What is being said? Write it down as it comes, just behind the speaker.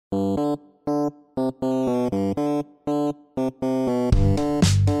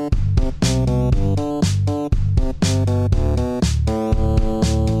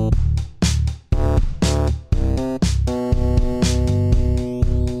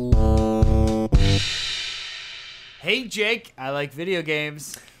Hey, Jake, I like video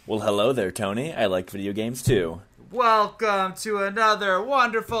games. Well, hello there, Tony. I like video games too. Welcome to another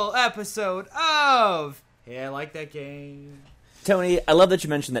wonderful episode of Hey, I Like That Game. Tony, I love that you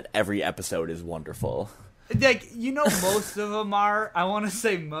mentioned that every episode is wonderful. Like, most of them are. I want to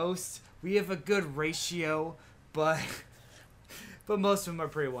say most. We have a good ratio, but most of them are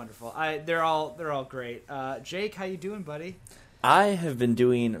pretty wonderful. They're all great. Jake, how you doing, buddy? I have been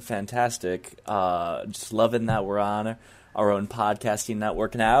doing fantastic. Just loving that we're on our own podcasting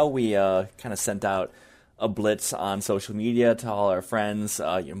network now. We kind of sent out a blitz on social media to all our friends,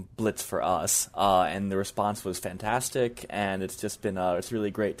 blitz for us, and the response was fantastic. And it's just been it's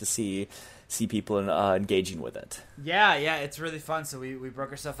really great to see people engaging with it. Yeah, it's really fun. So we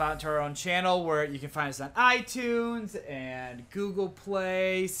broke ourselves out into our own channel where you can find us on iTunes and Google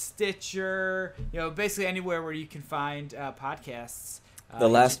Play, Stitcher, basically anywhere where you can find podcasts. The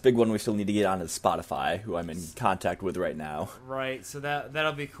last big one we still need to get on is Spotify, who I'm in contact with right now. Right, so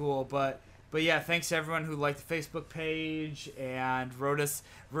that'll be cool. But yeah, thanks to everyone who liked the Facebook page and wrote us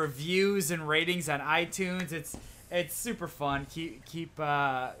reviews and ratings on iTunes. It's super fun. Keep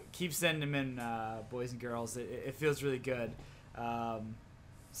sending them in, boys and girls. It feels really good.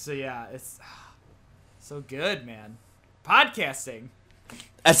 So yeah, it's so good, man. Podcasting.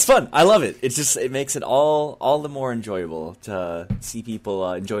 That's fun. I love it. It makes it all the more enjoyable to see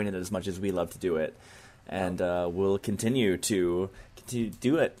people enjoying it as much as we love to do it, and we'll continue to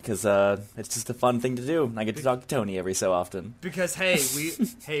do it because it's just a fun thing to do. I get to talk to Tony every so often. Because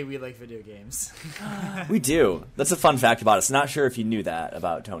we like video games. We do. That's a fun fact about us. Not sure if you knew that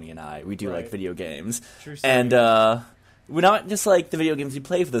about Tony and I. We do Right. like video games. True story. And we're not just like the video games we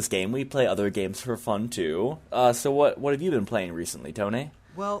play for this game. We play other games for fun too. So what have you been playing recently, Tony?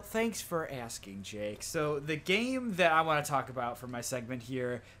 Well, thanks for asking, Jake. So the game that I want to talk about for my segment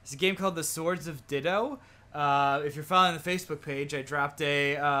here is a game called The Swords of Ditto. If you're following the Facebook page, I dropped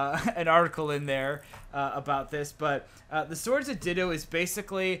an article in there about this. But The Swords of Ditto is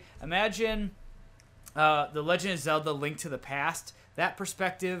basically, imagine The Legend of Zelda: Link to the Past. That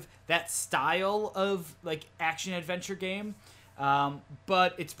perspective, that style of like action-adventure game.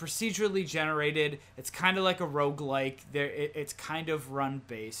 But it's procedurally generated. It's kind of like a roguelike. It's kind of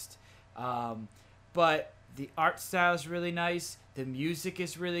run-based. But the art style is really nice. The music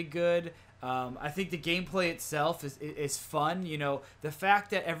is really good. I think the gameplay itself is fun. The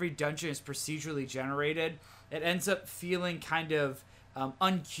fact that every dungeon is procedurally generated, it ends up feeling kind of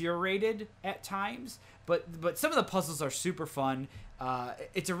uncurated at times. But some of the puzzles are super fun.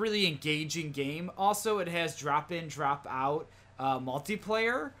 It's a really engaging game. Also, it has drop-in, drop-out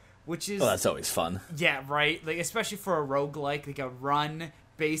multiplayer, which is... Oh, that's always fun. Yeah, right? Like, especially for a roguelike, like a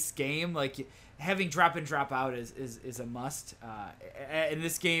run-based game. Like, having drop-in, drop-out is a must. And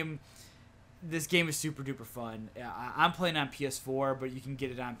this game is super duper fun. I'm playing on PS4, but you can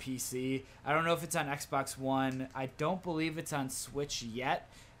get it on PC. I don't know if it's on Xbox One. I don't believe it's on Switch yet,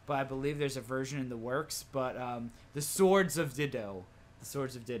 but I believe there's a version in the works. But The Swords of Ditto.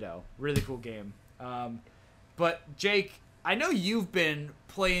 Really cool game. But Jake, I know you've been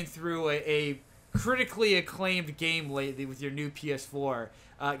playing through a critically acclaimed game lately with your new PS4.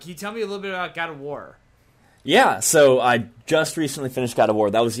 Can you tell me a little bit about God of War? Yeah, so I just recently finished God of War.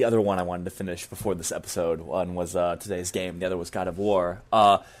 That was the other one I wanted to finish before this episode. One was today's game. The other was God of War.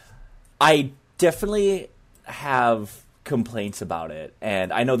 I definitely have complaints about it.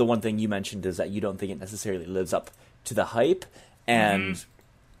 And I know the one thing you mentioned is that you don't think it necessarily lives up to the hype. And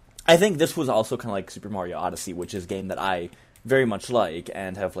I think this was also kind of like Super Mario Odyssey, which is a game that I very much like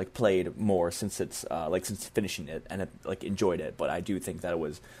and have like played more since it's since finishing it and have like enjoyed it. But I do think that it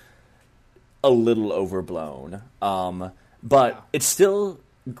was a little overblown. But it's still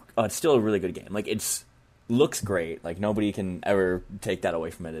a really good game. Like looks great. Like nobody can ever take that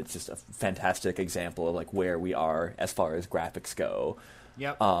away from it. It's just a fantastic example of like where we are as far as graphics go.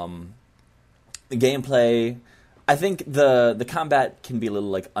 Yep. The gameplay, I think the combat can be a little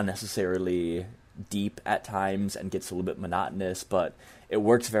like unnecessarily deep at times and gets a little bit monotonous, but it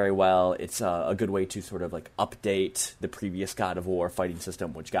works very well. It's a good way to sort of like update the previous God of War fighting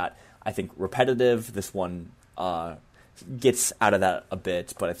system, which got, I think, repetitive. This one gets out of that a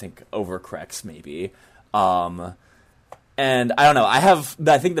bit, but I think overcorrects maybe. And I don't know.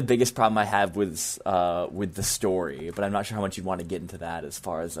 I think the biggest problem I have with the story, but I'm not sure how much you'd want to get into that as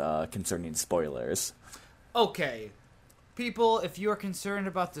far as concerning spoilers. Okay. People, if you are concerned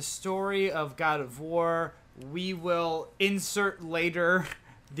about the story of God of War, we will insert later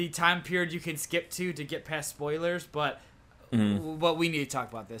the time period you can skip to get past spoilers, but we need to talk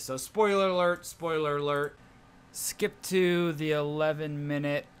about this. So spoiler alert. Skip to the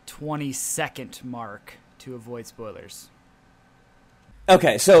 11-minute, 20-second mark to avoid spoilers.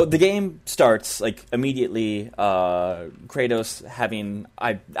 Okay, so the game starts like immediately. Kratos having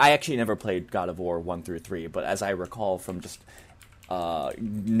I actually never played God of War 1 through 3, but as I recall from just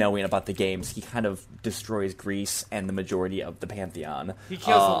knowing about the games, he kind of destroys Greece and the majority of the Pantheon. He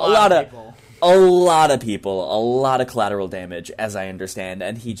kills a lot of people. A lot of people, a lot of collateral damage, as I understand,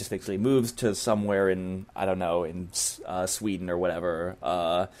 and he just basically moves to somewhere in, I don't know, in Sweden or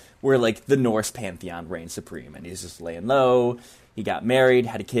whatever, where, like, the Norse pantheon reigns supreme, and he's just laying low. He got married,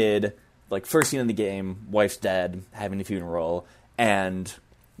 had a kid, like, first scene in the game, wife's dead, having a funeral, and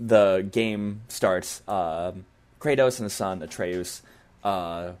the game starts, Kratos and his son, Atreus,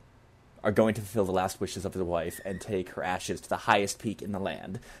 are going to fulfill the last wishes of his wife and take her ashes to the highest peak in the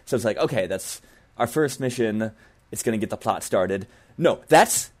land. So it's like, okay, that's our first mission. It's going to get the plot started. No,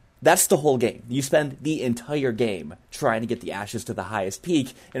 that's the whole game. You spend the entire game trying to get the ashes to the highest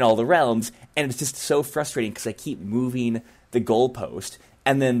peak in all the realms, and it's just so frustrating because they keep moving the goalpost,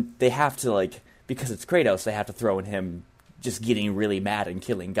 and then they have to, like, because it's Kratos, they have to throw in him just getting really mad and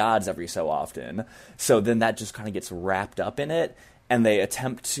killing gods every so often. So then that just kind of gets wrapped up in it, and they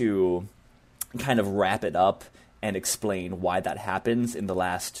attempt to kind of wrap it up and explain why that happens in the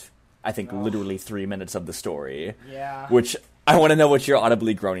last, I think, literally 3 minutes of the story. Yeah. Which I want to know what you're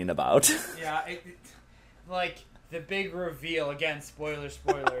audibly groaning about. Yeah, like, the big reveal, again, spoilers.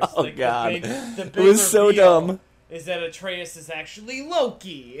 Oh, like, God. The big it was so dumb. Is that Atreus is actually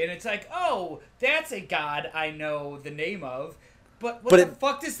Loki, and it's like, oh, that's a god I know the name of. But what the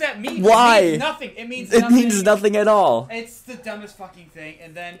fuck does that mean? Why? It means nothing. It means nothing at all. It's the dumbest fucking thing.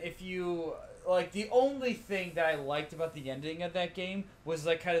 And then if you, like, the only thing that I liked about the ending of that game was,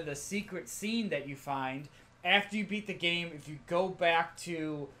 like, kind of the secret scene that you find after you beat the game. If you go back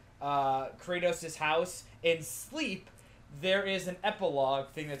to Kratos' house and sleep, there is an epilogue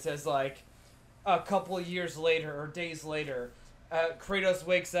thing that says, like, a couple of years later or days later, Kratos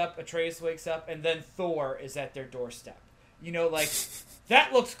wakes up, Atreus wakes up, and then Thor is at their doorstep. You know, like,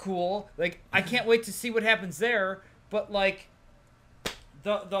 that looks cool. Like, I can't wait to see what happens there. But, like,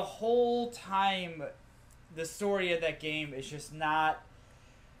 the whole time, the story of that game is just not...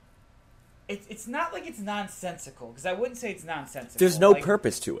 It's not like it's nonsensical, because I wouldn't say it's nonsensical. There's no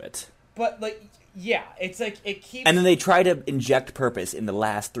purpose to it. But, like, yeah, it's like, it keeps... And then they try to inject purpose in the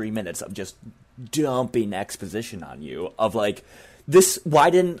last 3 minutes of just dumping exposition on you of, like... This,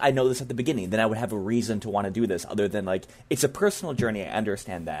 why didn't I know this at the beginning? Then I would have a reason to want to do this other than, like, it's a personal journey. I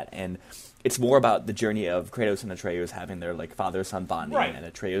understand that. And it's more about the journey of Kratos and Atreus having their, like, father-son bonding. Right. And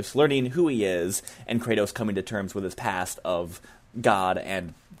Atreus learning who he is and Kratos coming to terms with his past of God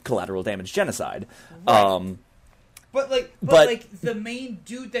and collateral damage genocide. Right. But the main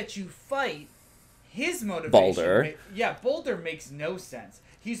dude that you fight, his motivation... Baldur. Baldur makes no sense.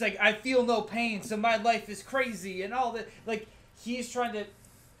 He's like, I feel no pain, so my life is crazy and all that. Like... He's trying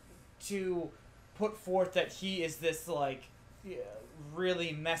to put forth that he is this, like,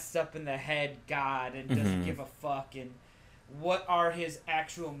 really messed up in the head god and doesn't give a fuck, and what are his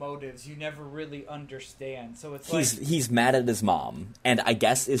actual motives? You never really understand. So it's he's mad at his mom, and I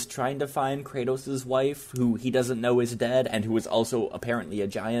guess is trying to find Kratos' wife, who he doesn't know is dead, and who is also apparently a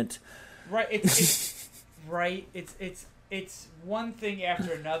giant. Right. It's right. It's one thing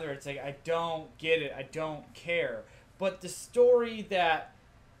after another. It's like, I don't get it. I don't care. But the story that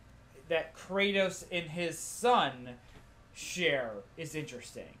Kratos and his son share is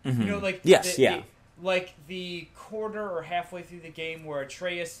interesting. Mm-hmm. You know, like like the quarter or halfway through the game where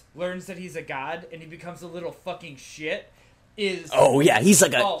Atreus learns that he's a god and he becomes a little fucking shit is... Oh, yeah, he's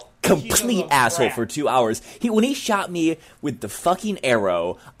like a complete asshole crap. for 2 hours. When he shot me with the fucking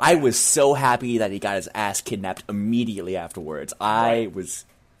arrow, I was so happy that he got his ass kidnapped immediately afterwards. I was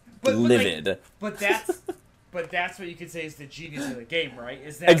livid. But that's what you could say is the genius of the game, right?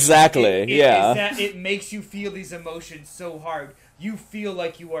 Is that exactly, yeah. Is that it makes you feel these emotions so hard. You feel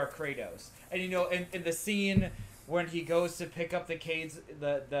like you are Kratos. And, you know, in the scene when he goes to pick up the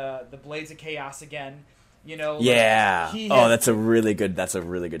Blades of Chaos again, you know... Yeah. That's a really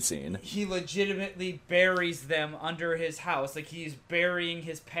good scene. He legitimately buries them under his house. Like, he's burying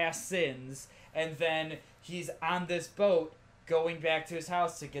his past sins, and then he's on this boat going back to his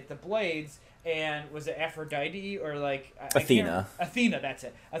house to get the blades... And was it Aphrodite or like Athena? Athena, that's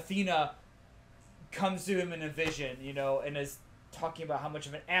it. Athena comes to him in a vision, you know, and is talking about how much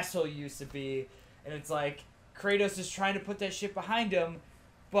of an asshole he used to be. And it's like Kratos is trying to put that shit behind him,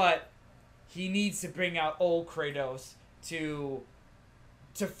 but he needs to bring out old Kratos to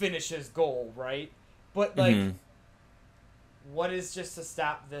finish his goal, right? But like, what is just to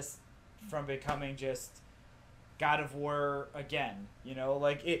stop this from becoming just God of War again. You know,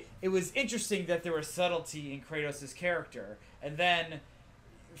 like it was interesting that there was subtlety in Kratos' character, and then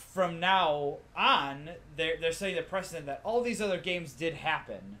from now on, they're setting the precedent that all these other games did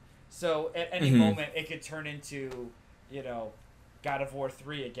happen. So at any moment, it could turn into, you know, God of War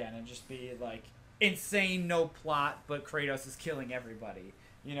 3 again and just be like insane, no plot, but Kratos is killing everybody.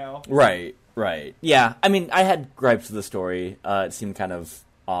 You know? Right. Yeah, I mean, I had gripes with the story. It seemed kind of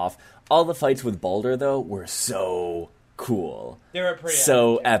off. All the fights with Baldur, though, were so cool. They were pretty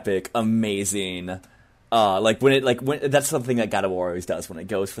epic, amazing. When that's something that God of War always does. When it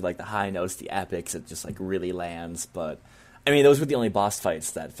goes for like the high notes, the epics, it just like really lands. But I mean, those were the only boss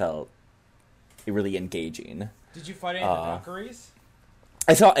fights that felt really engaging. Did you fight any of the Valkyries?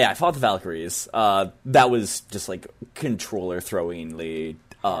 I fought the Valkyries. That was just like controller throwingly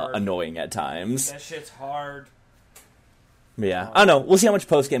annoying at times. That shit's hard. Yeah, I don't know. We'll see how much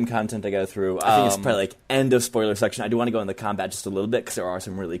post-game content I go through. I think it's probably like end of spoiler section. I do want to go into combat just a little bit because there are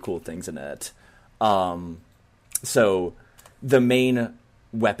some really cool things in it. So the main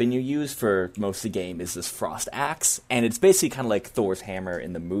weapon you use for most of the game is this frost axe, and it's basically kind of like Thor's hammer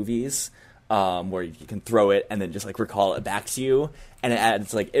in the movies, where you can throw it and then just like recall it back to you, and it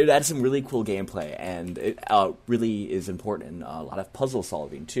adds some really cool gameplay, and it really is important in a lot of puzzle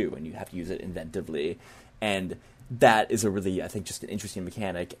solving too, and you have to use it inventively, and that is a really, I think, just an interesting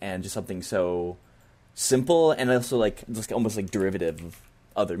mechanic and just something so simple and also like just almost like derivative of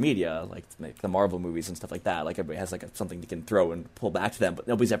other media, like the Marvel movies and stuff like that. Like everybody has like something you can throw and pull back to them, but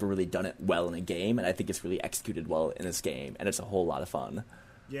nobody's ever really done it well in a game, and I think it's really executed well in this game, and it's a whole lot of fun.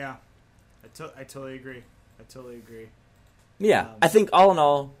 Yeah, I totally agree. Yeah, I think all in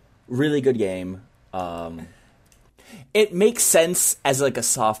all, really good game. It makes sense as like a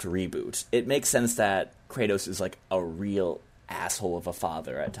soft reboot. It makes sense that Kratos is like a real asshole of a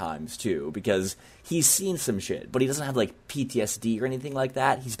father at times too, because he's seen some shit, but he doesn't have like PTSD or anything like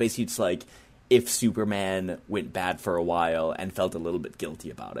that. He's basically just like if Superman went bad for a while and felt a little bit guilty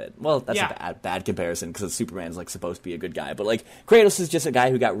about it. Well, that's a bad comparison because Superman's like supposed to be a good guy, but like Kratos is just a guy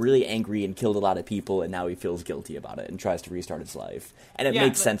who got really angry and killed a lot of people, and now he feels guilty about it and tries to restart his life, and it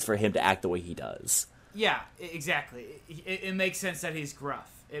makes sense for him to act the way he does. Yeah, exactly. It makes sense that he's gruff.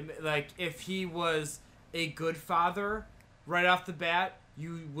 Like if he was a good father right off the bat,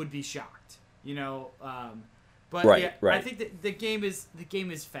 you would be shocked, you know. But right. I think that the game is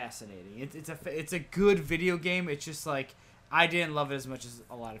fascinating. It's a good video game. It's just like I didn't love it as much as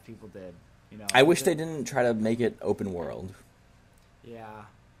a lot of people did. You know. I wish they didn't try to make it open world. Yeah.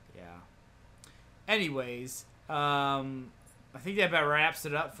 Anyways, I think that about wraps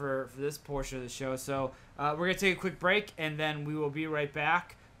it up for this portion of the show. So we're gonna take a quick break, and then we will be right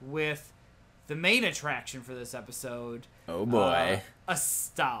back with the main attraction for this episode. Oh boy.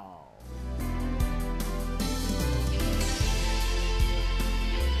 Astal.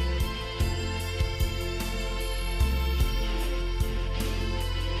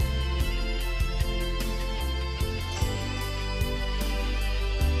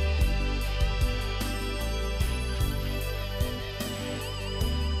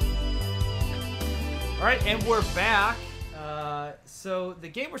 All right, and we're back. So the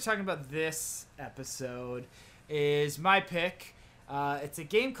game we're talking about this episode is my pick. It's a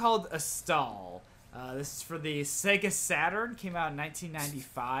game called Astal. This is for the Sega Saturn. Came out in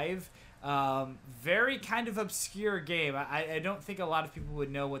 1995. Very kind of obscure game. I don't think a lot of people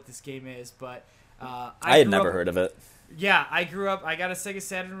would know what this game is, but I had never heard of it. Yeah, I grew up. I got a Sega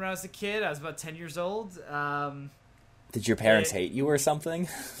Saturn when I was a kid. I was about 10 years old. Did your parents hate you or something?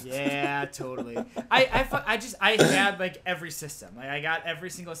 Yeah, totally. I had like every system. Like I got every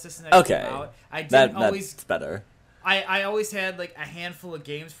single system that came out. I didn't always. That's better. I always had like a handful of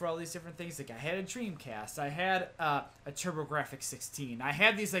games for all these different things. Like I had a Dreamcast. I had a TurboGrafx 16. I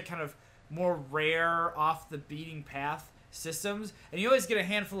had these like kind of more rare, off the beating path systems, and you always get a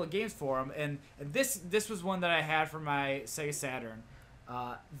handful of games for them. And this was one that I had for my Sega Saturn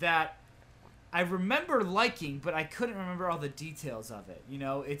that I remember liking, but I couldn't remember all the details of it. You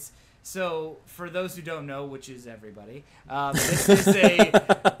know, it's so for those who don't know, which is everybody, this is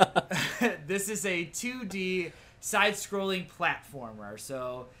a 2D side-scrolling platformer.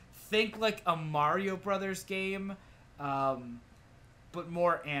 So think like a Mario Brothers game, but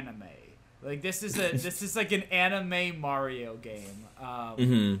more anime. Like this is like an anime Mario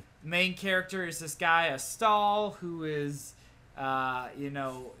game. Main character is this guy Astal, who is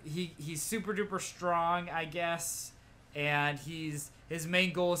he's super duper strong, I guess, and his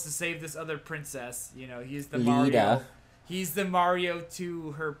main goal is to save this other princess. You know, he's the Mario. He's the Mario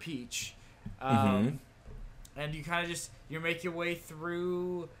to her Peach. And you kind of you make your way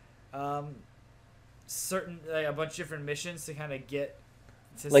through certain like, a bunch of different missions to kind of get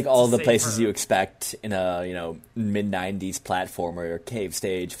like all the save places her. you expect in a mid '90s platformer: cave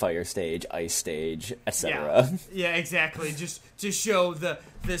stage, fire stage, ice stage, etc. Yeah, exactly. Just to show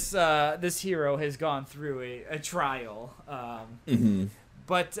this hero has gone through a trial.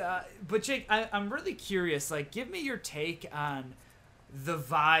 But Jake, I'm really curious. Like, give me your take on the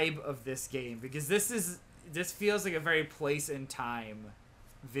vibe of this game, because this feels like a very place and time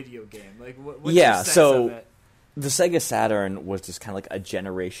video game. Like, what's your sense of it? The Sega Saturn was just kind of like a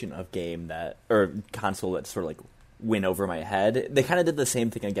generation of game or console that sort of like went over my head. They kind of did the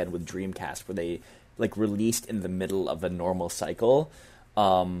same thing again with Dreamcast, where they like released in the middle of a normal cycle.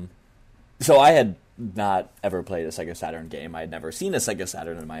 So I had not ever played a Sega Saturn game. I had never seen a Sega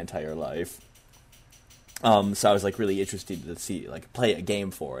Saturn in my entire life. So I was like really interested to see like play a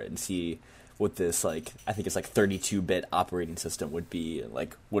game for it and see what this like I think it's like 32-bit operating system would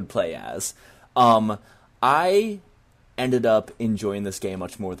play as. I ended up enjoying this game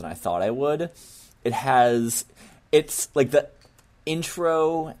much more than I thought I would. It's like the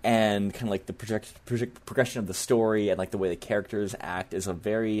intro and kind of like the progression of the story and like the way the characters act is a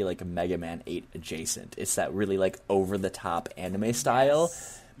very like Mega Man 8 adjacent. It's that really like over the top anime style.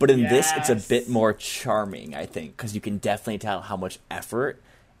 But in this, it's a bit more charming, I think, because you can definitely tell how much effort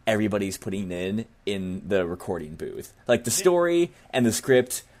everybody's putting in the recording booth. Like the story and the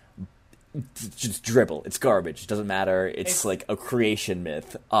script just dribble. It's garbage. It doesn't matter. It's like a creation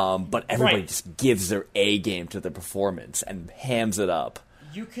myth. But everybody just gives their A game to the performance and hams it up.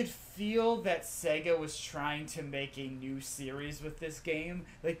 You could feel that Sega was trying to make a new series with this game.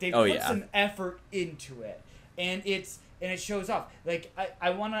 Like they put some effort into it, and it shows off. Like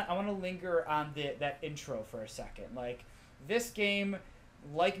I wanna linger on that intro for a second. Like this game,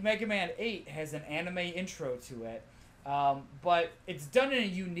 like Mega Man 8, has an anime intro to it. But it's done in a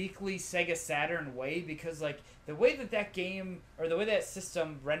uniquely Sega Saturn way, because like the way that game or the way that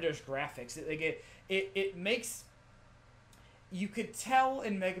system renders graphics, it makes you could tell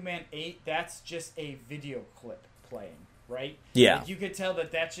in Mega Man 8 that's just a video clip playing, right? Yeah. Like, you could tell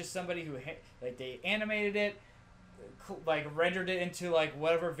that that's just somebody who like they animated it, like rendered it into like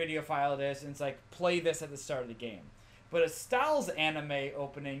whatever video file it is, and it's like play this at the start of the game. But Astal's anime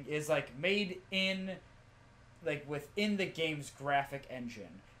opening is like made in like within the game's graphic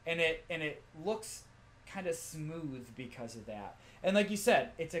engine, and it looks kind of smooth because of that. And like you said,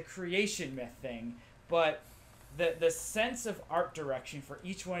 it's a creation myth thing, but the sense of art direction for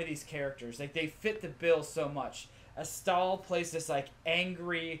each one of these characters, like they fit the bill so much. Astal plays this like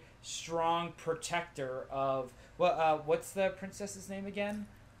angry, strong protector of what's the princess's name again?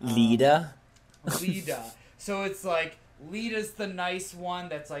 Lida. Lida. So it's like Lida's the nice one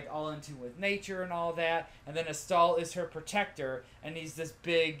that's like all in tune with nature and all that, and then Astal is her protector, and he's this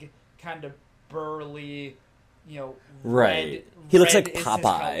big kind of burly, right. He looks like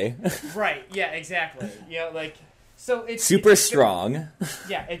Popeye. Right. Yeah. Exactly. Like so it's super strong.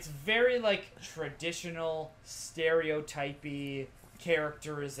 Yeah, it's very like traditional stereotypy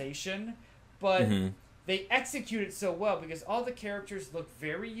characterization, but they execute it so well because all the characters look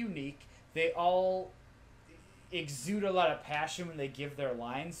very unique. They all exude a lot of passion when they give their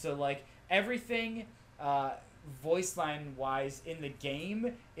lines. So like everything voice line wise in the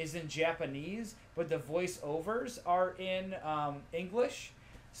game is in Japanese, but the voiceovers are in English.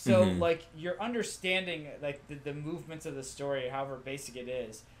 So like you're understanding like the movements of the story, however basic it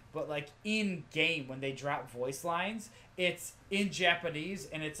is. But like in game when they drop voice lines, it's in Japanese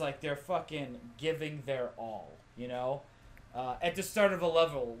and it's like they're fucking giving their all, at the start of a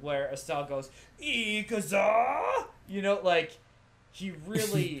level where Astal goes, Ikaza! Like, he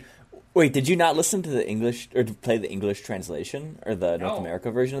really... Wait, did you not listen to the English, or to play the English translation, or the North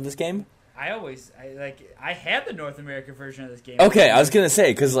America version of this game? I had the North America version of this game. Okay, I was gonna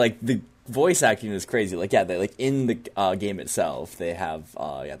say, because, like, the voice acting is crazy. Like, yeah, in the game itself, they have,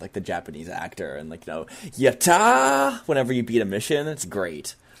 like, the Japanese actor, and, like, Yatta! Whenever you beat a mission, it's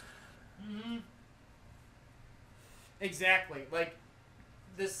great. Exactly. Like,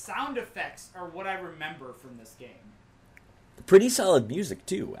 the sound effects are what I remember from this game. Pretty solid music,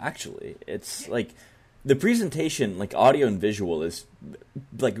 too, actually. It's, like, the presentation, like, audio and visual is,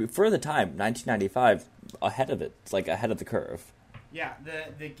 like, for the time, 1995, ahead of it. It's, like, ahead of the curve. Yeah,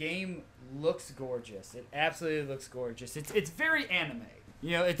 the game looks gorgeous. It absolutely looks gorgeous. It's very anime.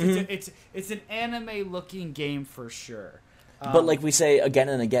 It's an anime-looking game for sure. But like we say again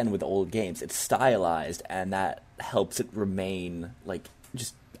and again with old games, it's stylized, and that helps it remain like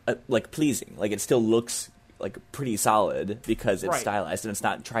just like pleasing. Like it still looks like pretty solid because it's stylized, and it's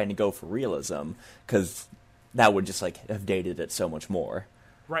not trying to go for realism, because that would just like have dated it so much more.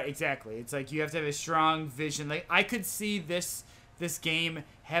 Right, exactly. It's like you have to have a strong vision. Like I could see this game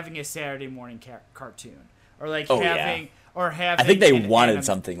having a Saturday morning cartoon, or like having or having. I think they wanted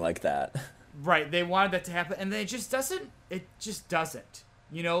something like that. Right, they wanted that to happen, and then it just doesn't. It just doesn't.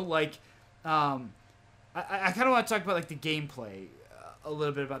 You know, like, I kind of want to talk about like the gameplay a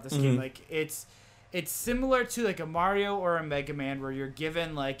little bit about this game. Like it's similar to like a Mario or a Mega Man, where you're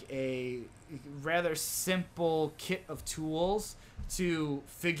given like a rather simple kit of tools to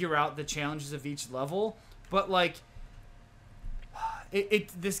figure out the challenges of each level, but like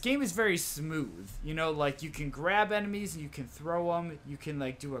this game is very smooth, you know, like you can grab enemies and you can throw them, you can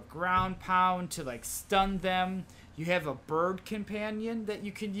like do a ground pound to like stun them, you have a bird companion that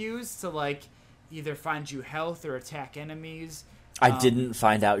you can use to like either find you health or attack enemies. I didn't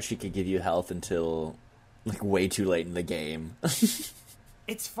find out she could give you health until like way too late in the game.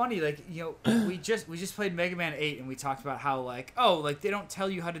 It's funny, like, you know, we just played Mega Man 8 and we talked about how like, oh, like they don't tell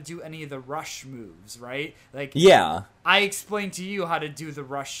you how to do any of the rush moves, right? Like, yeah, I explained to you how to do the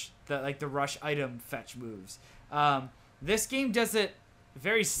rush item fetch moves. This game does it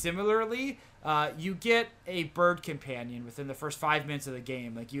very similarly. You get a bird companion within the first 5 minutes of the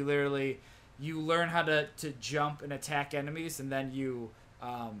game. Like you learn how to jump and attack enemies, and then you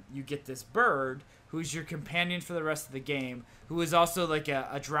get this bird who's your companion for the rest of the game, who is also like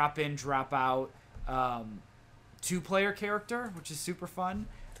a drop-in, drop-out 2-player character, which is super fun.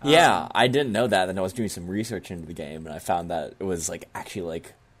 Yeah, I didn't know that, and I was doing some research into the game, and I found that it was like actually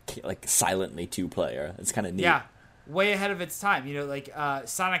like silently 2-player. It's kind of neat. Yeah, way ahead of its time. You know, like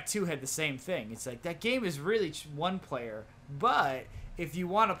Sonic 2 had the same thing. It's like that game is really 1-player, but if you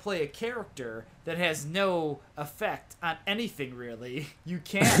want to play a character that has no effect on anything really, you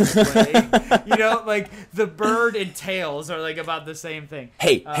can play. You know, like the bird and Tails are like about the same thing.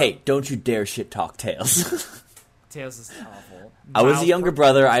 Hey, don't you dare shit talk Tails. Tails is awful. I was a younger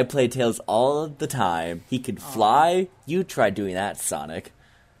brother. I played Tails all the time. He could fly. You tried doing that, Sonic.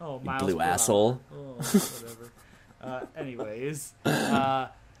 Oh, you blue asshole. Oh, whatever. Anyways,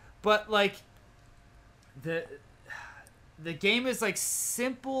 but like the game is like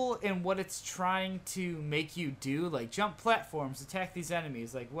simple in what it's trying to make you do, like jump platforms, attack these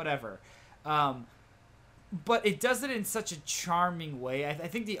enemies, like whatever. But it does it in such a charming way. I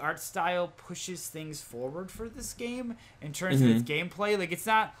think the art style pushes things forward for this game in terms of its gameplay. Like it's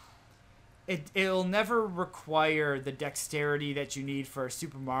not, it'll never require the dexterity that you need for a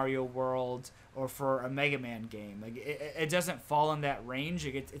Super Mario World or for a Mega Man game. Like it doesn't fall in that range.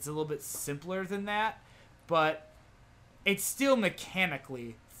 It's a little bit simpler than that, but it's still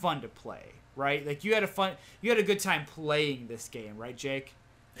mechanically fun to play, right? Like you had a good time playing this game, right, Jake?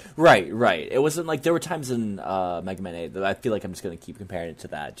 Right. It wasn't like there were times in Mega Man 8 that I feel like I'm just going to keep comparing it to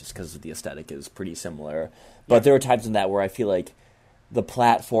that just because the aesthetic is pretty similar. But there were times in that where I feel like the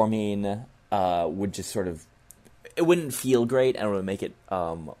platforming would just sort of, it wouldn't feel great and it would make it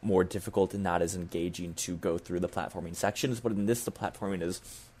more difficult and not as engaging to go through the platforming sections. But in this, the platforming is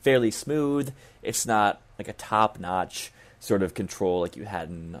fairly smooth. It's not like a top-notch sort of control like you had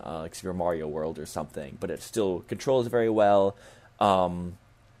in like Super Mario World or something, but it still controls very well.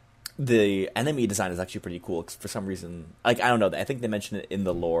 The enemy design is actually pretty cool. 'Cause for some reason, like I don't know, I think they mentioned it in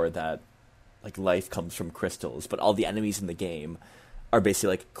the lore that like life comes from crystals, but all the enemies in the game are basically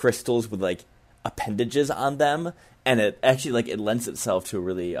like crystals with like appendages on them, and it actually like it lends itself to a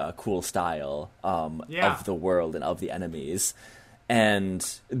really cool style of the world and of the enemies. And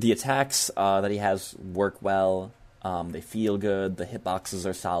the attacks that he has work well. They feel good. The hitboxes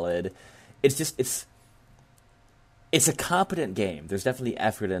are solid. It's a competent game. There's definitely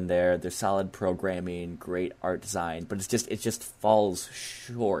effort in there. There's solid programming, great art design, but it just falls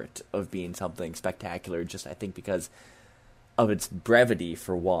short of being something spectacular. Just I think because of its brevity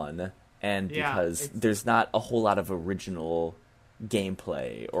for one, and because there's not a whole lot of original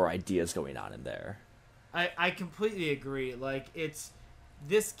gameplay or ideas going on in there. I completely agree. Like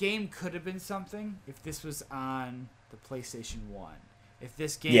this game could have been something if this was on the PlayStation 1. If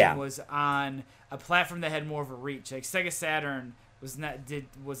this game was on a platform that had more of a reach. Like Sega Saturn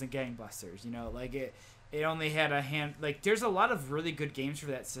wasn't gangbusters, you know, like it only had a hand, like there's a lot of really good games for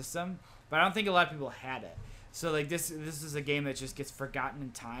that system, but I don't think a lot of people had it. So like this is a game that just gets forgotten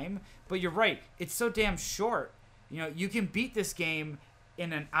in time. But you're right, it's so damn short. You know, you can beat this game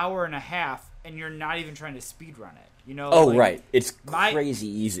in an hour and a half and you're not even trying to speedrun it. You know? Oh, like, right. It's crazy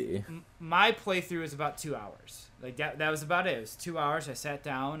easy. My playthrough is about 2 hours. Like that was about it. It was 2 hours. I sat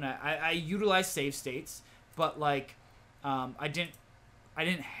down. I utilized save states, but like I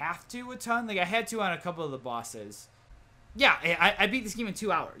didn't have to a ton. Like I had to on a couple of the bosses. Yeah, I beat this game in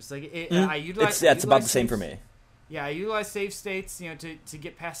 2 hours. Like I utilized. It's about the same for me. I utilize save states, to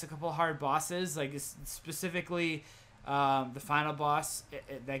get past a couple of hard bosses. Like specifically, the final boss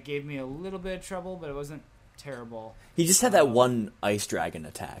that gave me a little bit of trouble, but it wasn't terrible. He just had that one ice dragon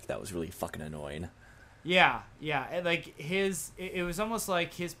attack that was really fucking annoying. Yeah. Like it was almost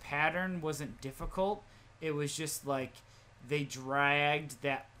like his pattern wasn't difficult. It was just like they dragged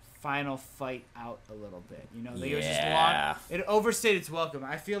that final fight out a little bit. It was just long. It overstayed its welcome.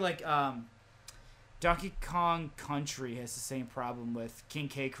 I feel like Donkey Kong Country has the same problem with King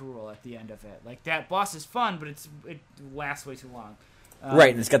K. Rool at the end of it. Like, that boss is fun, but it lasts way too long. Right,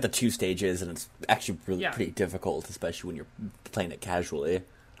 and it's got the 2 stages, and it's actually really pretty difficult, especially when you're playing it casually.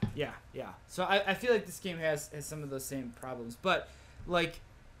 Yeah. So I feel like this game has some of those same problems. But, like,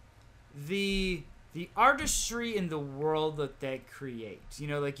 the artistry in the world that they create,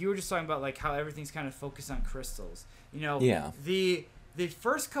 like you were just talking about, like, how everything's kind of focused on crystals. The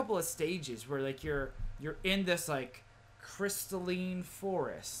first couple of stages where, like, you're in this, like, crystalline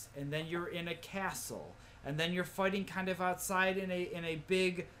forest, and then you're in a castle, and then you're fighting kind of outside in a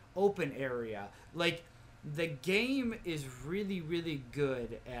big open area. Like, the game is really, really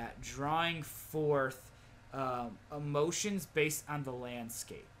good at drawing forth emotions based on the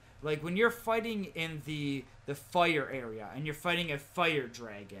landscape. Like, when you're fighting in the fire area, and you're fighting a fire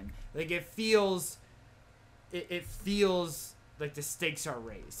dragon, like, it feels like the stakes are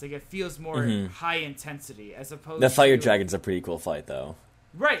raised. Like, it feels more high intensity as opposed to... The fire dragon's a pretty cool fight, though.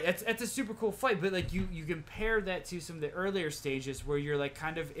 Right, it's a super cool fight, but, like, you compare that to some of the earlier stages where you're, like,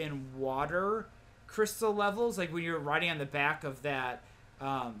 kind of in water crystal levels, like when you're riding on the back of that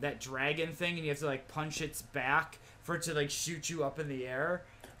dragon thing, and you have to, like, punch its back for it to, like, shoot you up in the air.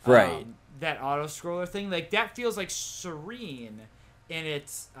 Right. That auto-scroller thing, like, that feels, like, serene in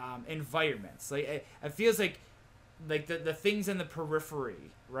its environments. Like, it feels like the things in the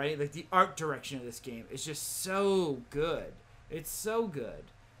periphery, right? Like, the art direction of this game is just so good. It's so good.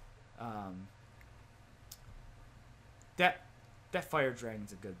 That fire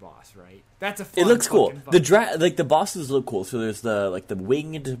dragon's a good boss, right? That's a fun, it looks cool. Boss. The bosses look cool. So there's the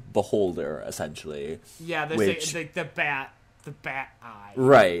winged beholder, essentially. Yeah, there's the bat eye.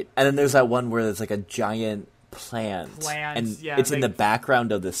 Right, and then there's that one where there's like a giant plant, and it's in the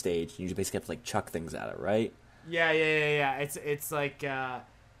background of the stage. And you basically have to, like, chuck things at it, right? Yeah. It's like,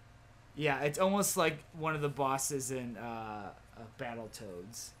 it's almost like one of the bosses in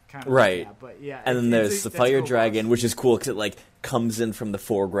Battletoads, kind of. Right. Like that, but yeah. And then there's the fire dragon, which is cool because it, like, comes in from the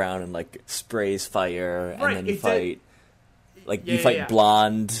foreground and, like, sprays fire, and then you fight. You fight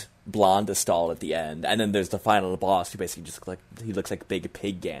Blonde Astal at the end, and then there's the final boss who basically just looks like Big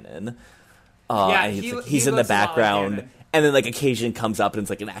Pig Ganon. And he's in the background. And then, like, occasion comes up and it's,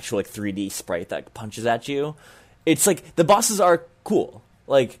 like, an actual, like, 3D sprite that punches at you. It's, like, the bosses are cool.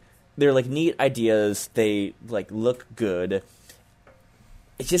 Like, they're, like, neat ideas. They, like, look good.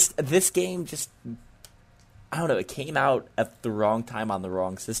 It's just, this game just, I don't know, it came out at the wrong time on the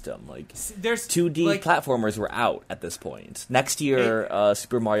wrong system. Like, there's 2D platformers were out at this point. Next year,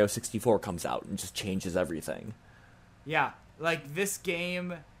 Super Mario 64 comes out and just changes everything. Yeah, like, this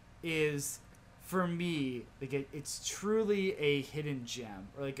game is... For me, like, it's truly a hidden gem,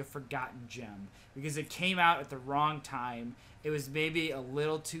 or like a forgotten gem, because it came out at the wrong time. It was maybe a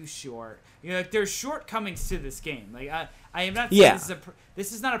little too short. Like, there's shortcomings to this game. Like, I am not saying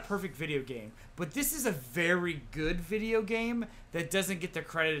this is not a perfect video game, but this is a very good video game that doesn't get the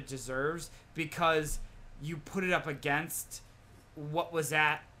credit it deserves because you put it up against what was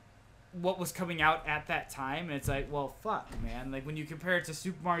coming out at that time, and it's like, well, fuck, man. Like, when you compare it to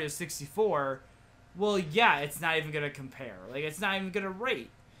Super Mario 64. Well, yeah, it's not even going to compare. Like, it's not even going to rate.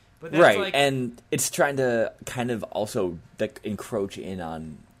 But that's right, and it's trying to kind of also, like, encroach in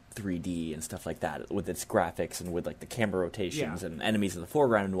on 3D and stuff like that with its graphics and with, like, the camera rotations and enemies in the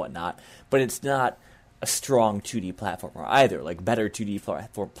foreground and whatnot. But it's not a strong 2D platformer either. Like, better 2D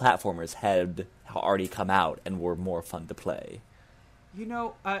platformers had already come out and were more fun to play.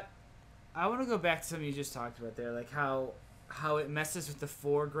 I want to go back to something you just talked about there, like how it messes with the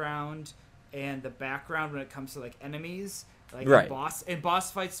foreground and the background when it comes to, like, enemies, like, in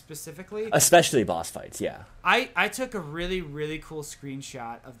boss fights specifically. Especially boss fights, yeah. I took a really, really cool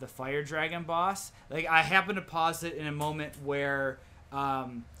screenshot of the fire dragon boss. Like, I happened to pause it in a moment where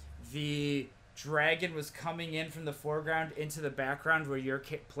the dragon was coming in from the foreground into the background where your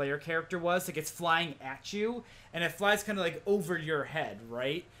player character was. Like, it's flying at you, and it flies kind of, like, over your head,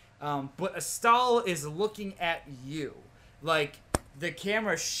 right? But Astal is looking at you. Like, the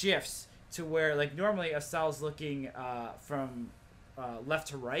camera shifts to where, like, normally Astal's looking from left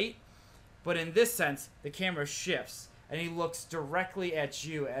to right, but in this sense, the camera shifts, and he looks directly at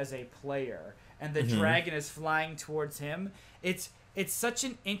you as a player. and the dragon is flying towards him. It's such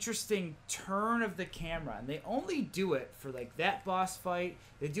an interesting turn of the camera, and they only do it for like that boss fight.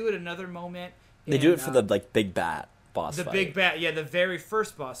 They do it another moment. They do it for the like big bat boss fight. The big bat, yeah, the very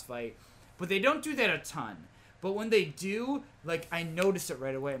first boss fight. But they don't do that a ton. But when they do, like, I notice it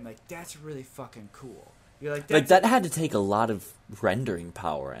right away. I'm like, that's really fucking cool. You're like, that had to take a lot of rendering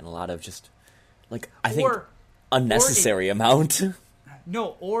power and a lot of just, like, I think unnecessary amount.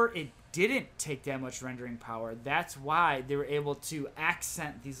 No, or it didn't take that much rendering power. That's why they were able to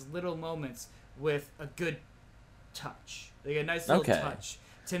accent these little moments with a good touch, like a nice little touch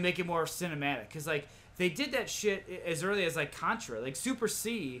to make it more cinematic. Because like they did that shit as early as like Contra, like Super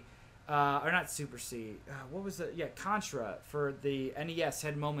C. Or not Super C. What was it? Yeah, Contra for the NES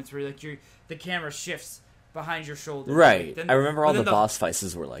had moments where like the camera shifts behind your shoulder. Right. Then, I remember all the boss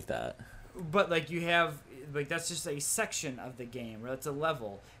fights were like that. But like you have like that's just a section of the game, or that's a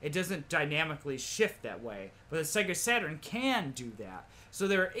level. It doesn't dynamically shift that way. But the Sega Saturn can do that. So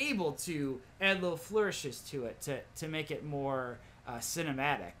they're able to add little flourishes to it to make it more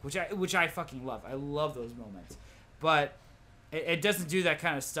cinematic, which I fucking love. I love those moments. But it doesn't do that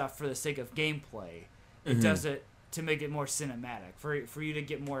kind of stuff for the sake of gameplay. It does it to make it more cinematic, for you to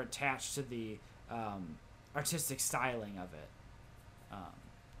get more attached to the artistic styling of it.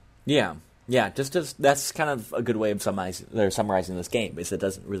 Yeah. Just that's kind of a good way of summarizing this game. Is it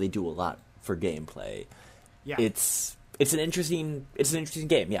doesn't really do a lot for gameplay. Yeah, it's an interesting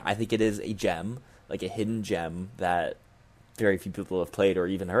game. Yeah, I think it is a gem, like a hidden gem that very few people have played or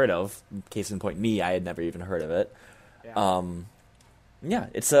even heard of. Case in point, me, I had never even heard of it. Yeah.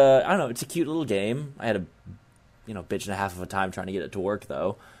 It's I don't know, it's a cute little game. I had a bitch and a half of a time trying to get it to work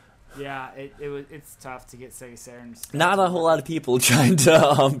though. Yeah, it's tough to get Sega Saturn. Not a whole lot of people trying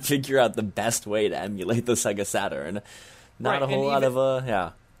to figure out the best way to emulate the Sega Saturn. Not a whole lot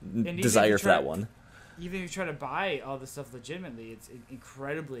of desire for that one. Even if you try to buy all this stuff legitimately, it's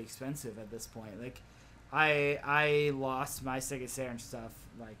incredibly expensive at this point. Like I lost my Sega Saturn stuff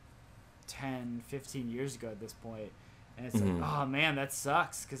like 10, 15 years ago at this point. And it's like, oh man, that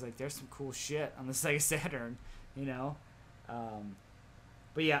sucks, because like there's some cool shit on the Sega Saturn,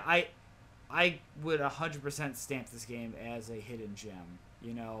 But yeah, I would 100% stamp this game as a hidden gem.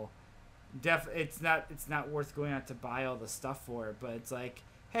 It's not worth going out to buy all the stuff for it, but it's like,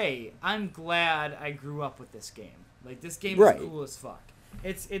 hey, I'm glad I grew up with this game. Like this game is cool as fuck.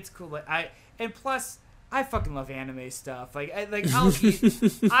 It's cool. Like, and plus, I fucking love anime stuff. I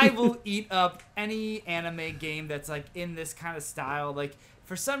will eat up any anime game that's like in this kind of style. Like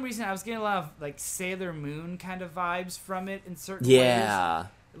for some reason, I was getting a lot of like Sailor Moon kind of vibes from it in certain ways. Yeah,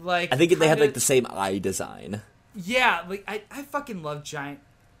 like I think they had like the same eye design. Yeah, like I fucking love giant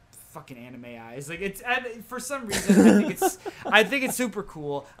fucking anime eyes. Like it's for some reason I think it's super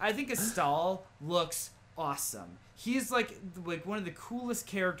cool. I think Astal looks awesome. He's like one of the coolest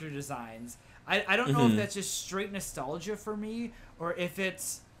character designs. I don't know if that's just straight nostalgia for me, or if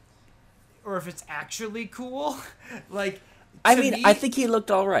it's actually cool. Like, I think he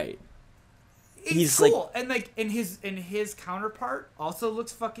looked all right. He's cool, and like in his counterpart also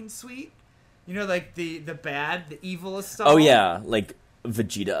looks fucking sweet. Like the evil Astal. Oh yeah, like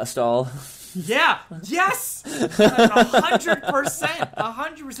Vegeta Astal. Yeah. Yes. 100%.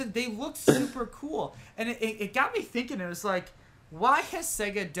 100%. They look super cool, and it got me thinking. It was like, why has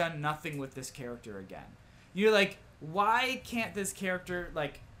Sega done nothing with this character again? You're like, why can't this character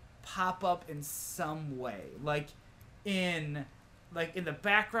like pop up in some way, like in the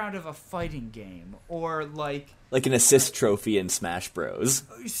background of a fighting game, or like an assist trophy in Smash Bros?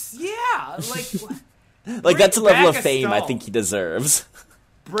 Yeah, like that's a level of fame I think he deserves.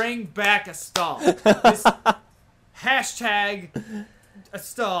 Bring back Astal. This hashtag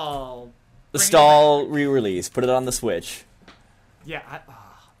Astal. Astal re-release. Put it on the Switch. Yeah,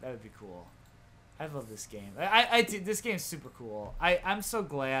 that would be cool. I love this game. This game's super cool. I'm so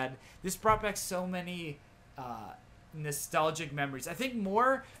glad. This brought back so many nostalgic memories. I think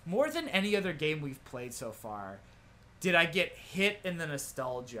more than any other game we've played so far, did I get hit in the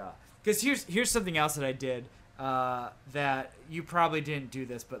nostalgia. Because here's something else that I did that you probably didn't do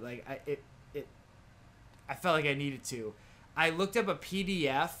this, but like I felt like I needed to. I looked up a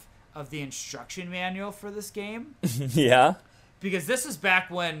PDF of the instruction manual for this game. Yeah. Because this is back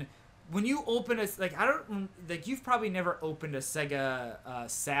when you open you've probably never opened a Sega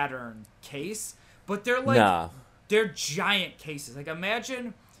Saturn case, but they're like they're giant cases. Like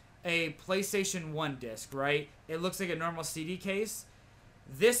imagine a PlayStation 1 disc, right? It looks like a normal CD case.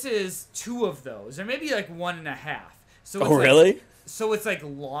 This is 2 of those, or maybe like 1.5. So it's really? So it's like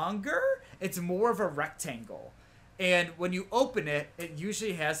longer. It's more of a rectangle, And when you open it, it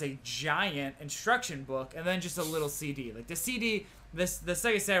usually has a giant instruction book and then just a little CD. Like the CD, the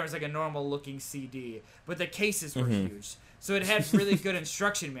Sega Saturn was like a normal looking CD, but the cases were huge. So it had really good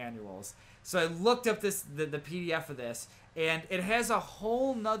instruction manuals. So I looked up the PDF of this, and it has a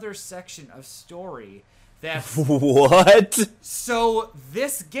whole nother section of story. That's what? So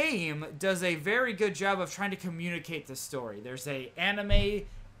this game does a very good job of trying to communicate the story. There's a anime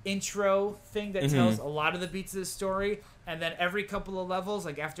intro thing that tells a lot of the beats of the story, and then every couple of levels,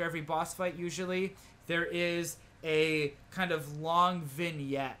 like after every boss fight usually, there is a kind of long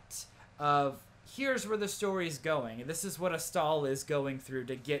vignette of here's where the story is going, and this is what Astal is going through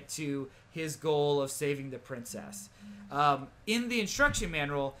to get to his goal of saving the princess. In the instruction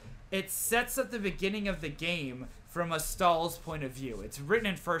manual, it sets up the beginning of the game from Astal's point of view. It's written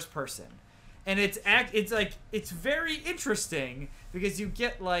in first person. And it's very interesting because you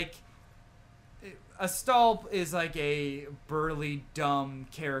get like Astal is like a burly, dumb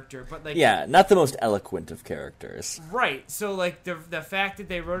character, but like not the most eloquent of characters. Right. So like the fact that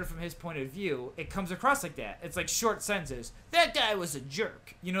they wrote it from his point of view, it comes across like that. It's like short sentences. That guy was a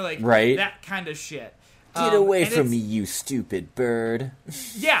jerk. Like that kind of shit. Get away from me, you stupid bird.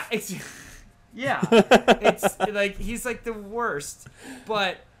 Yeah, it's like he's like the worst,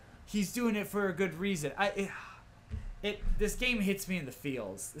 but he's doing it for a good reason. This game hits me in the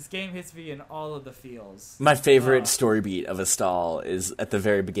feels. This game hits me in all of the feels. My favorite story beat of Astal is at the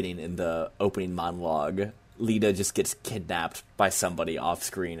very beginning in the opening monologue. Lita just gets kidnapped by somebody off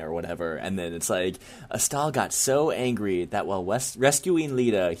screen or whatever, and then it's like, Astal got so angry that while rescuing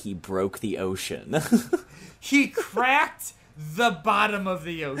Lita, he broke the ocean. He cracked the bottom of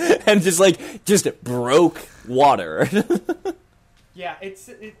the ocean. And just broke water. Yeah,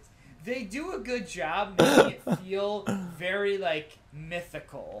 they do a good job making it feel very, like,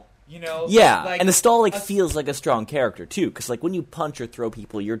 mythical, Yeah, like, and Astal, feels like a strong character, too, because, when you punch or throw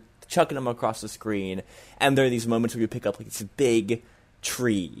people, you're chucking them across the screen, and there are these moments where you pick up, these big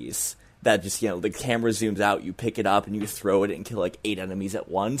trees that just, the camera zooms out, you pick it up, and you throw it and kill, 8 enemies at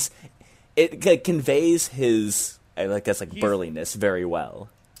once. It conveys his, burliness very well.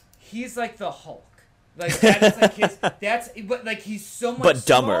 He's like the Hulk. That is like his. But he's so much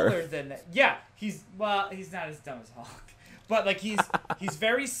smaller than that. Yeah, he's not as dumb as Hulk, but he's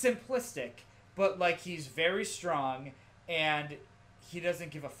very simplistic, but he's very strong, and he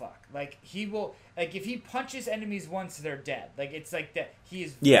doesn't give a fuck. He will if he punches enemies once, they're dead. It's like that. He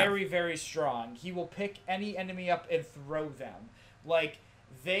is very, very strong. He will pick any enemy up and throw them.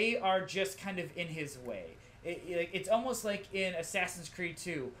 They are just kind of in his way. It's almost like in Assassin's Creed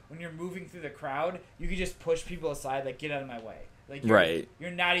 2, when you're moving through the crowd, you can just push people aside, get out of my way.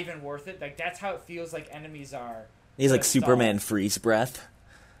 You're not even worth it. That's how it feels like enemies are. He's like Superman freeze breath.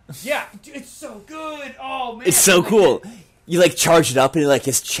 Yeah, it's so good. Oh, man. It's so cool. You, charge it up, and,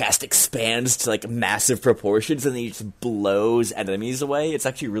 his chest expands to, massive proportions, and then he just blows enemies away. It's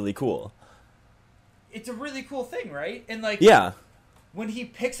actually really cool. It's a really cool thing, right? And, yeah. When he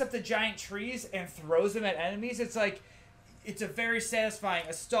picks up the giant trees and throws them at enemies, it's a very satisfying.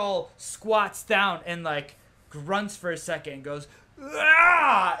 Astal squats down and grunts for a second and goes,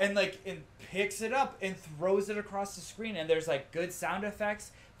 ah! And picks it up and throws it across the screen. And there's good sound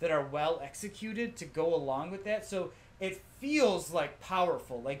effects that are well executed to go along with that. So it feels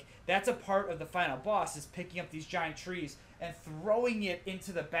powerful. That's a part of the final boss, is picking up these giant trees and throwing it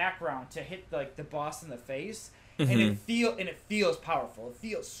into the background to hit the boss in the face. And it feels powerful. It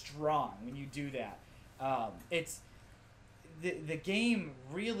feels strong when you do that. It's the game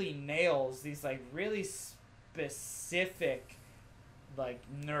really nails these really specific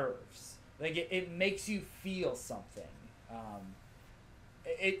nerves. It makes you feel something.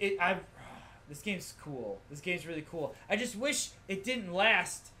 This game's cool. This game's really cool. I just wish it didn't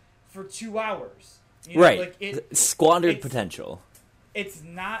last for 2 hours. Right. Squandered potential. It's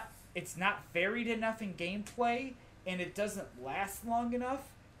not varied enough in gameplay, and it doesn't last long enough.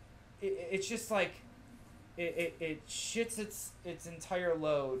 It's just it shits its entire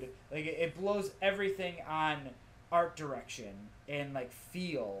load. It blows everything on art direction and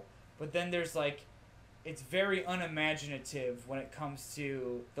feel, but then there's it's very unimaginative when it comes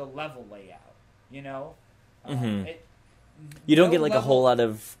to the level layout. You don't get a whole lot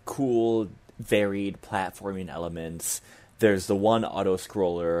of cool, varied platforming elements. There's the one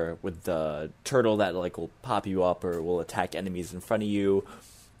auto-scroller with the turtle that will pop you up or will attack enemies in front of you.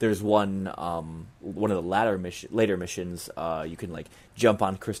 There's one of the later missions, you can jump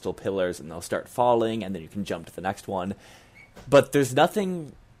on crystal pillars and they'll start falling, and then you can jump to the next one. But there's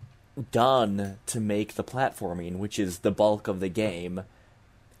nothing done to make the platforming, which is the bulk of the game,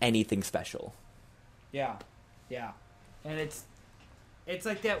 anything special. Yeah. Yeah, and it's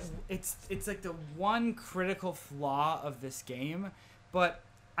like that. It's like the one critical flaw of this game, but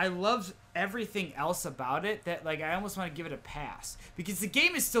I love everything else about it. That like I almost want to give it a pass because the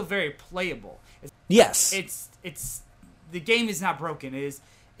game is still very playable. Yes. It's the game is not broken.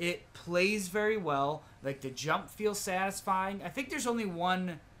 It plays very well. Like the jump feels satisfying. I think there's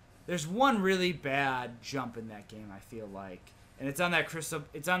one really bad jump in that game. I feel like, and it's on that Crystal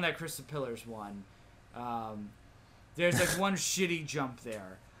Pillars one. There's like one shitty jump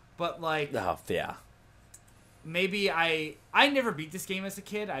there, but like Oh yeah. maybe I never beat this game as a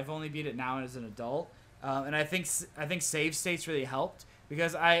kid. I've only beat it now as an adult, and I think save states really helped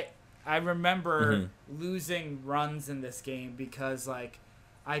because I remember losing runs in this game because like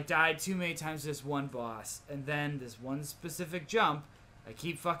I died too many times to this one boss, and then this one specific jump, I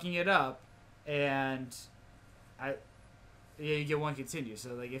keep fucking it up, and you get one continue.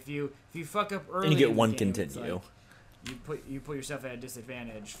 So like if you fuck up early, And you get in the one game, it's continue. like you put yourself at a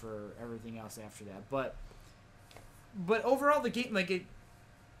disadvantage for everything else after that. But overall, the game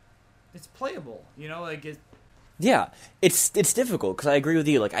it's playable. You know, like it. Yeah, it's difficult because I agree with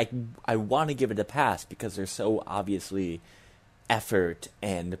you. Like I want to give it a pass because there's so obviously effort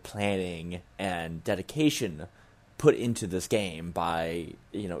and planning and dedication put into this game by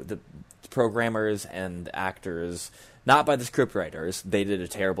the programmers and actors, not by the scriptwriters. They did a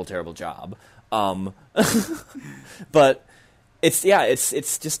terrible job. But it's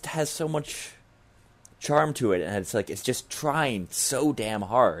just has so much charm to it, and it's just trying so damn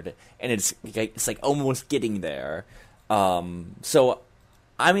hard, and it's like almost getting there. So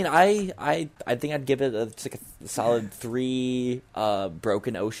I mean, I think I'd give it a solid 3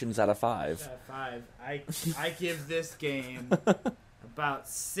 broken oceans out of 5. Out of 5. I give this game about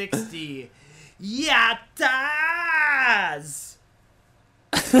 60 yattas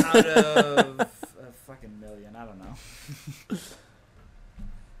out of a fucking million. I don't know.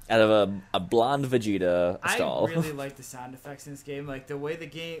 Out of a blonde Vegeta stall. I really like the sound effects in this game. Like the way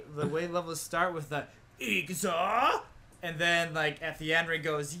levels start with the Igza, and then like at the end where it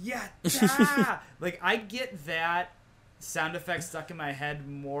goes yatta. Like I get that sound effect stuck in my head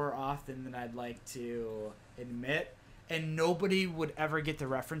more often than I'd like to admit, and nobody would ever get the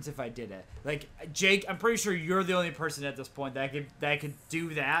reference if I did it. Like Jake, I'm pretty sure you're the only person at this point that could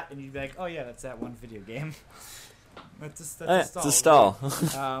do that, and you'd be like, oh yeah, that's that one video game. That's a stall.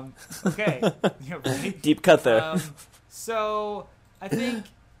 Okay. Right? Deep cut there. So I think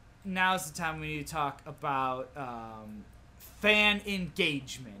now's the time we need to talk about fan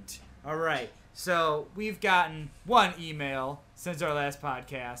engagement. All right. So we've gotten one email since our last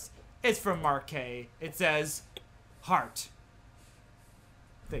podcast. It's from Mark K. It says, "Heart."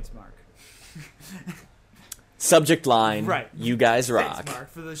 Thanks, Mark. Subject line. Right. You guys rock. Thanks, Mark,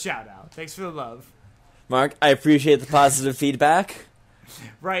 for the shout out. Thanks for the love. Mark, I appreciate the positive feedback.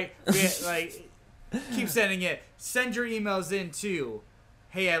 Right. Keep sending it. Send your emails in to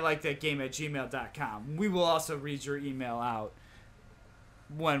heyilikethatgame@gmail.com. We will also read your email out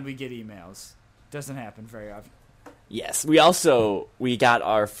when we get emails. Doesn't happen very often. Yes. We got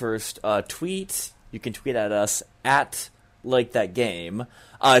our first tweet. You can tweet at us at @LikeThatGame.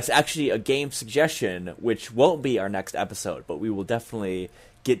 It's actually a game suggestion, which won't be our next episode, but we will definitely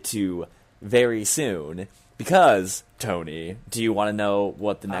get to very soon. Because, Tony, do you want to know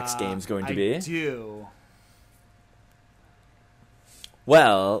what the next game's going to be? I do.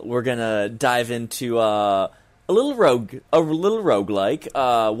 Well, we're gonna dive into a little roguelike,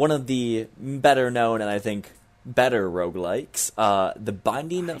 one of the better known and I think better roguelikes, The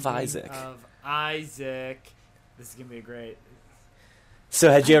Binding of Isaac. This is gonna be great.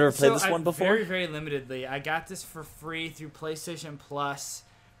 So, had you ever played this one before? Very, very limitedly. I got this for free through PlayStation Plus.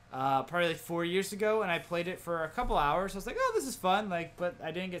 Probably like 4 years ago, and I played it for a couple hours. I was like, "Oh, this is fun!" But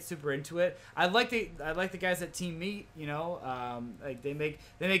I didn't get super into it. I like the guys at Team Meat. Like they make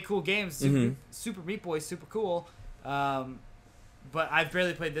cool games. Super Meat Boy, super cool. But I've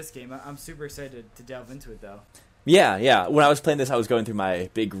barely played this game. I'm super excited to delve into it though. Yeah. When I was playing this, I was going through my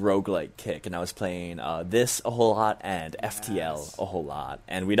big roguelike kick, and I was playing this a whole lot and FTL a whole lot.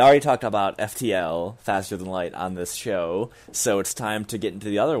 And we'd already talked about FTL, Faster Than Light, on this show, so it's time to get into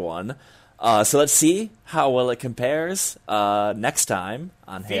the other one. So let's see how well it compares next time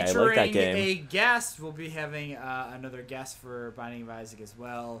on Hey, I Like That Game. Featuring a guest, we'll be having another guest for Binding of Isaac as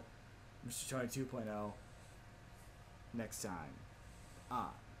well, Mr. Tony 2.0, next time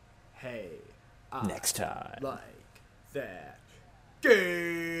on Hey, next time. Like that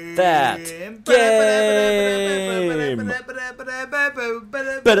game. That game.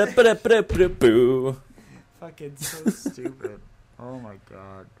 Fucking so stupid. Oh my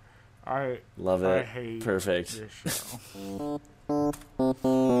god. I Love it. hate Perfect. this show.